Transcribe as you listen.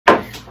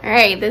All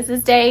right, this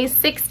is day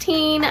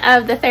 16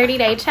 of the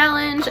 30-day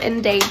challenge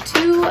and day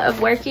 2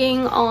 of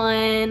working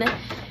on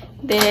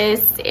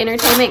this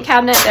entertainment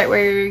cabinet that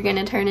we're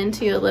gonna turn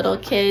into a little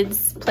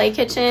kids play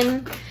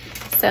kitchen.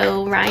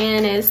 So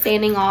Ryan is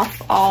sanding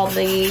off all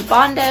the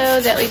Bondo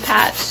that we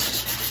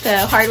patched the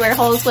hardware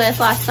holes with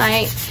last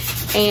night,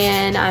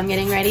 and I'm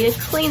getting ready to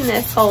clean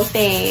this whole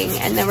thing,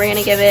 and then we're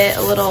gonna give it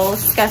a little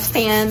scuff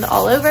sand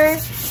all over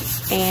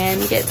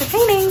and get to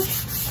painting.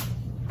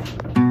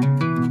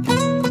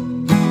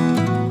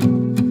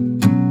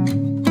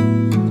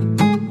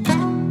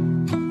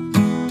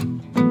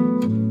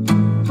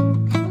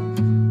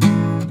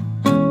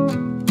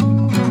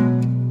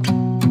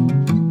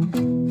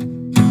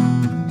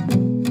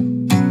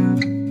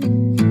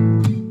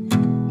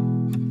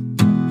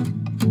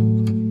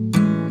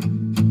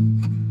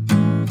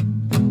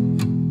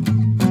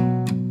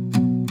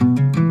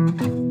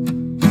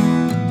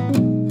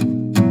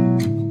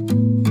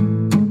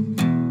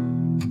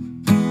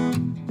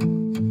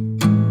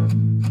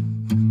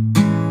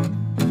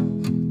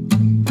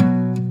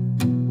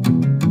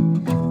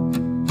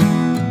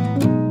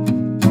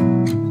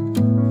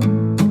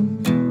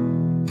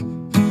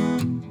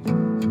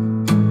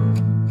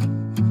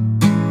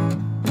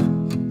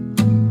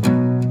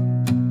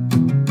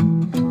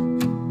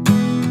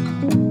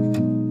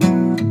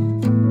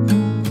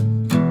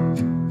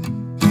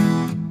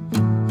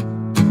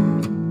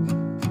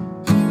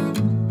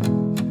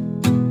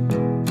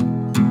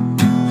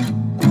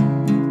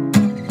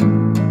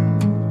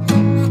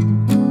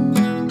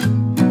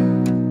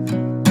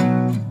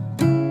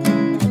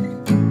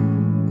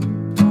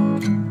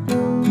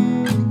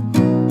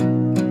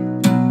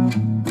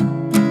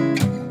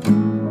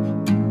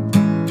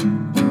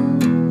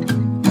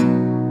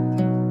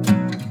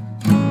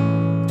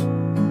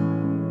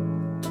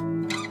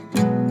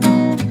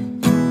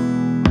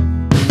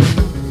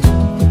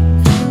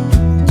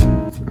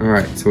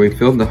 Alright, so we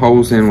filled the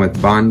holes in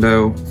with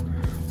Bondo,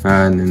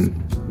 and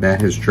then that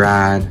has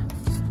dried.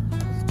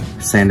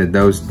 Sanded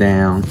those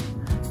down.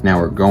 Now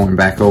we're going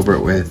back over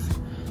it with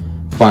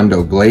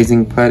Bondo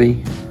glazing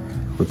putty.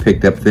 We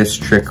picked up this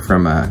trick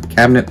from a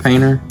cabinet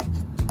painter.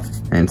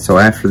 And so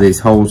after these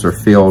holes are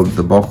filled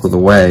the bulk of the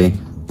way,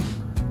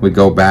 we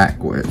go back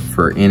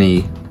for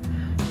any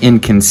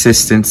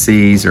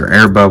inconsistencies or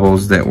air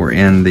bubbles that were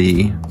in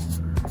the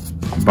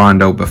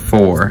Bondo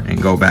before,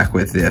 and go back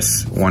with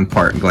this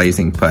 1-part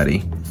glazing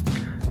putty.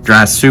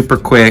 Dries super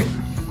quick.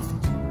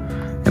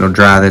 It'll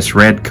dry this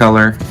red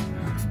color,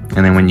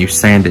 and then when you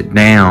sand it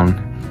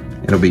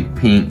down, it'll be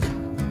pink.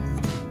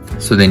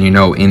 So then you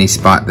know any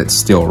spot that's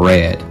still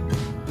red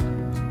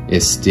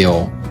is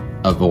still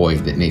a void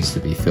that needs to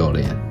be filled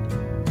in.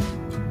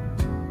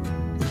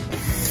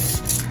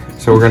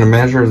 So we're gonna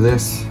measure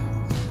this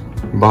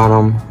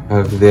bottom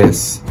of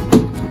this,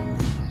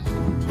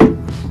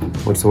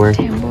 what's the word?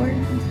 Tambour.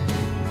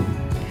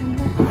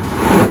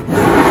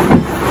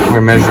 We're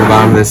gonna measure the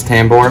bottom of this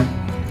tambour.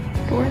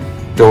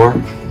 Door.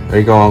 There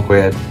you go, Uncle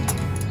Ed.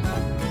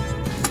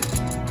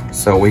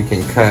 So we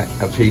can cut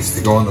a piece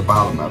to go on the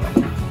bottom of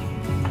it.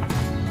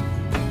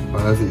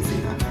 Well, that's easy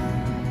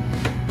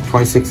enough.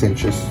 26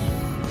 inches.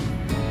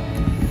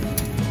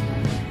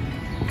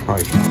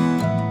 Probably.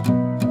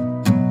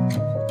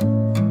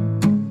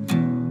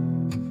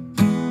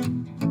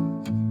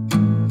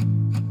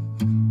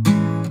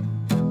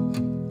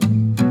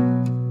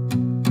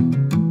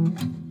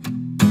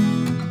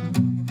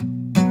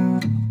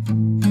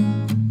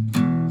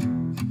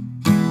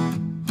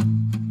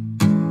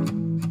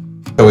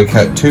 So we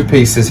cut 2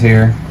 pieces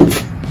here.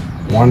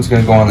 One's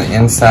gonna go on the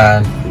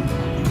inside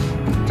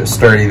to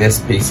sturdy this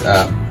piece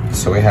up,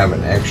 so we have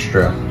an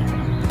extra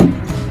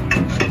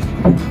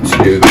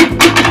to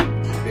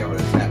be able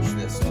to attach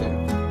this to.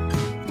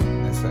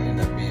 This will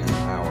end up being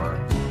our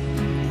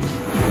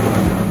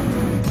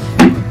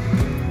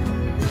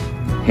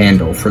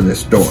handle for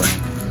this door.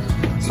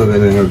 So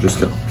then it'll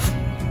just go.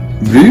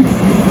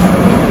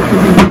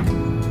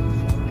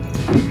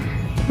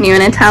 You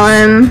wanna tell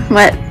him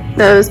what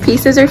those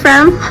pieces are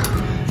from?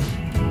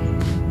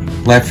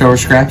 Leftover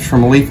scraps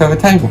from a leaf of a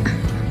table.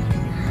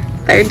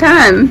 3rd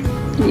time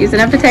using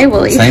up a table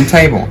leaf. Same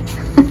table.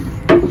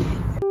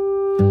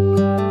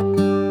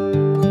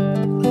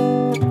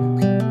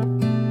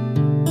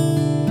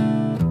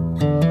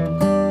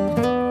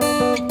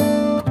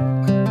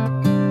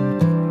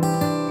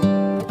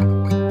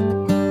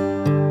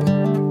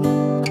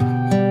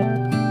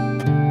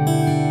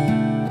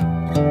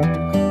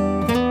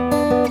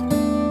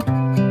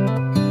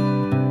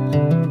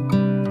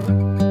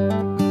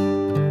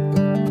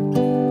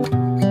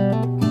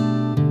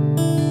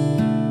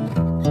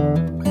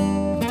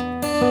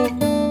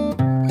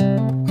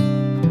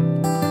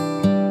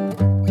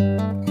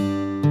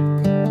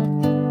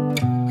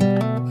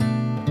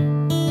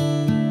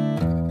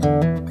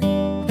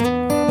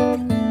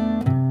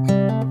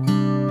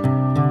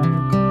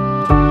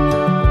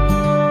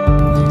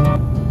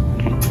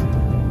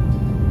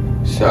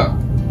 So,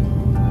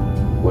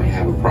 we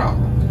have a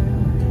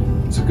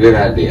problem. It's a good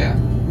idea,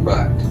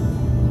 but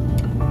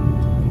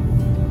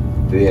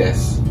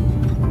this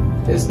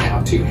is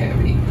now too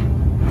heavy.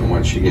 And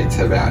once you get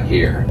to about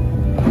here,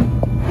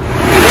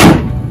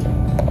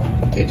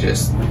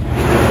 it's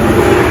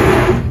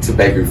a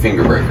baby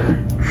finger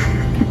breaker.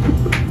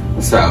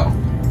 So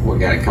we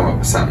gotta come up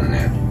with something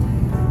new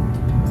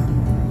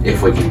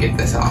if we can get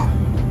this off.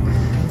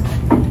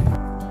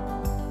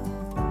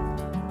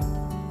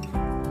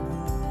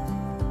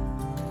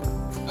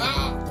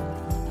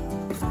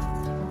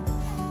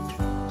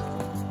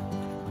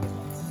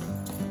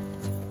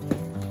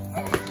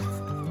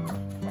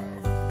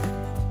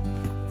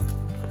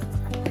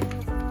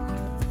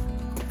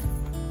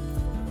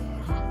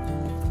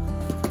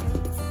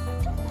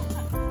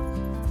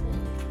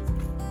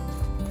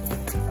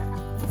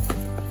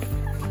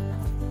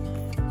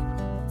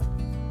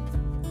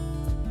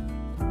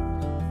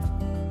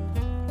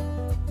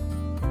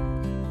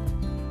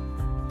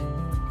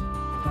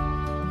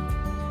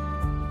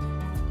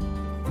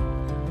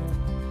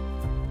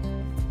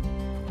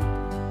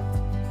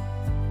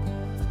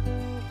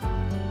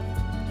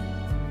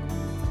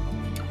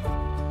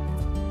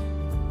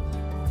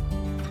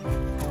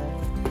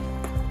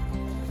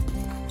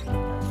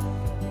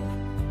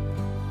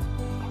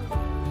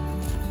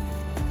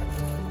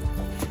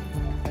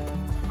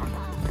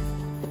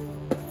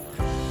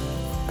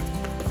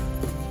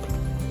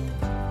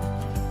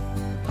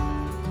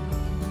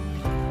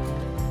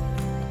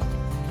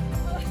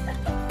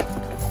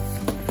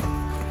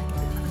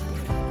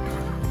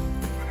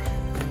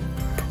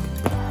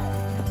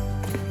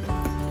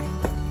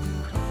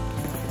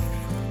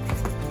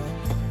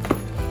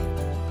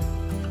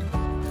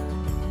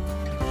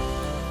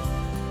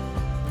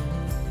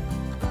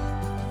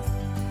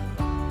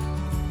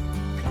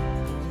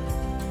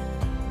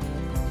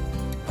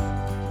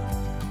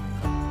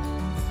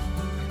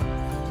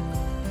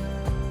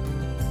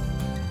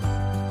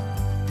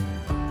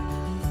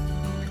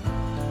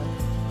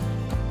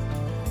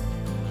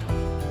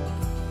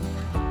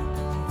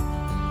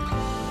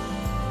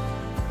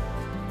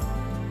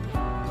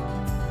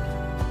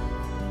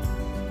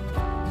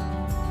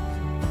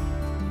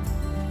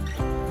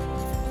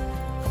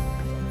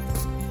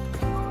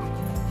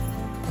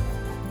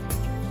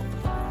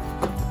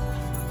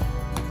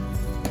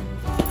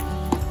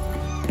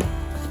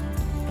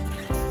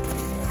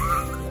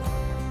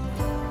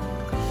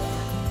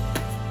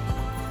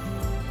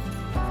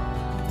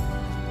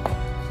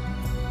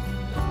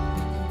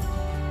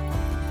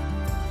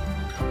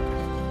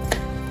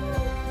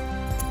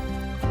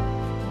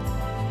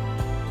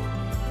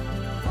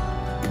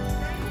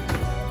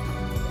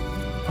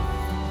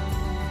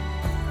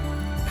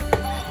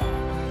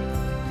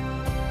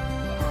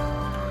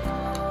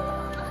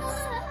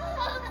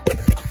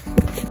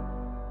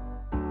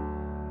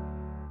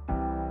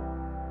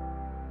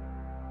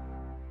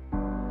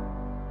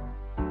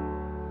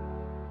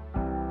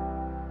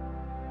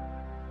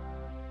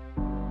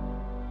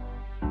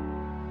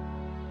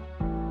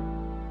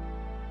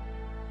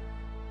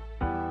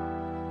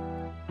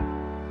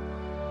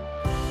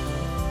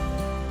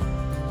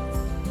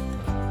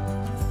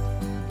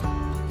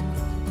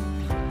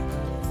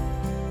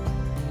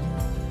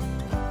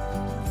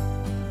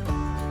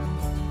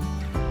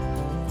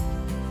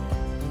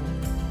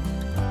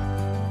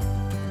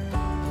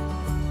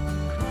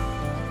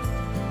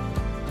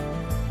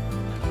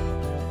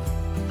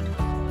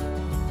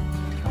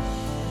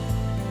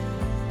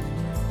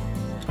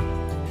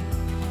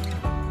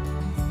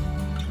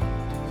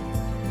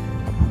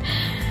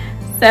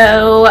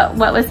 So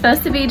what was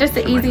supposed to be just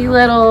an easy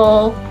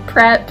little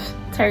prep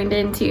turned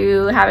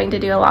into having to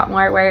do a lot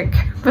more work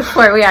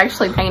before we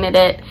actually painted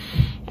it.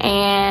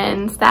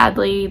 And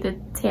sadly, the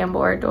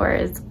tambour door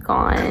is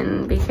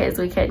gone because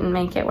we couldn't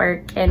make it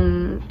work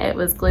and it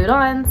was glued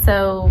on,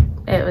 so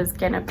it was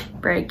gonna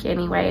break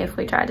anyway if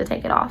we tried to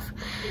take it off.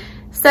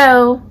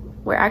 So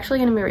we're actually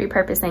gonna be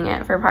repurposing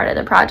it for part of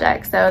the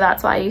project, so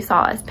that's why you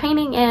saw us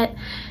painting it.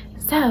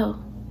 So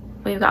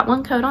we've got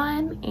one coat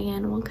on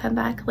and we'll come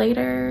back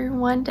later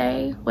one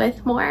day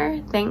with more.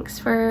 Thanks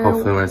for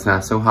hopefully when it's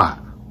not so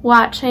hot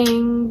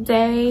watching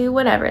day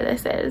whatever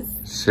this is.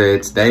 So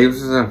it's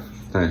Dave's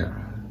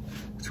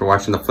thanks for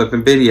watching the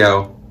flipping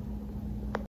video.